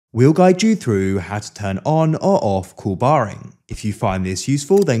We'll guide you through how to turn on or off cool barring. If you find this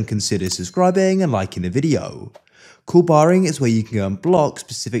useful, then consider subscribing and liking the video. Cool barring is where you can go and block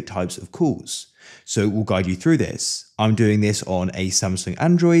specific types of calls. So we'll guide you through this. I'm doing this on a Samsung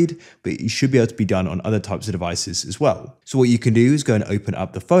Android, but it should be able to be done on other types of devices as well. So what you can do is go and open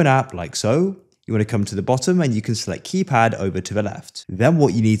up the phone app like so. You want to come to the bottom and you can select keypad over to the left. Then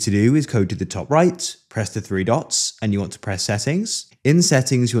what you need to do is go to the top right, press the three dots, and you want to press settings. In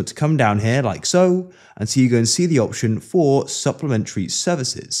settings, you want to come down here like so, until you go and see the option for supplementary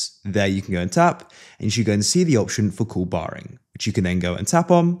services. There you can go and tap, and you should go and see the option for call barring, which you can then go and tap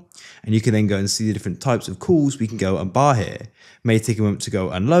on, and you can then go and see the different types of calls we can go and bar here. It may take a moment to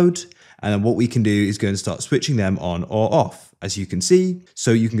go and load, and then what we can do is go and start switching them on or off, as you can see, so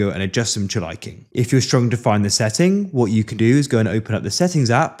you can go and adjust them to your liking. If you're struggling to find the setting, what you can do is go and open up the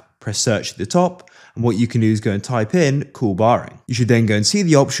settings app, press search at the top, and what you can do is go and type in cool barring. You should then go and see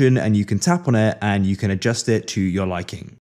the option and you can tap on it and you can adjust it to your liking.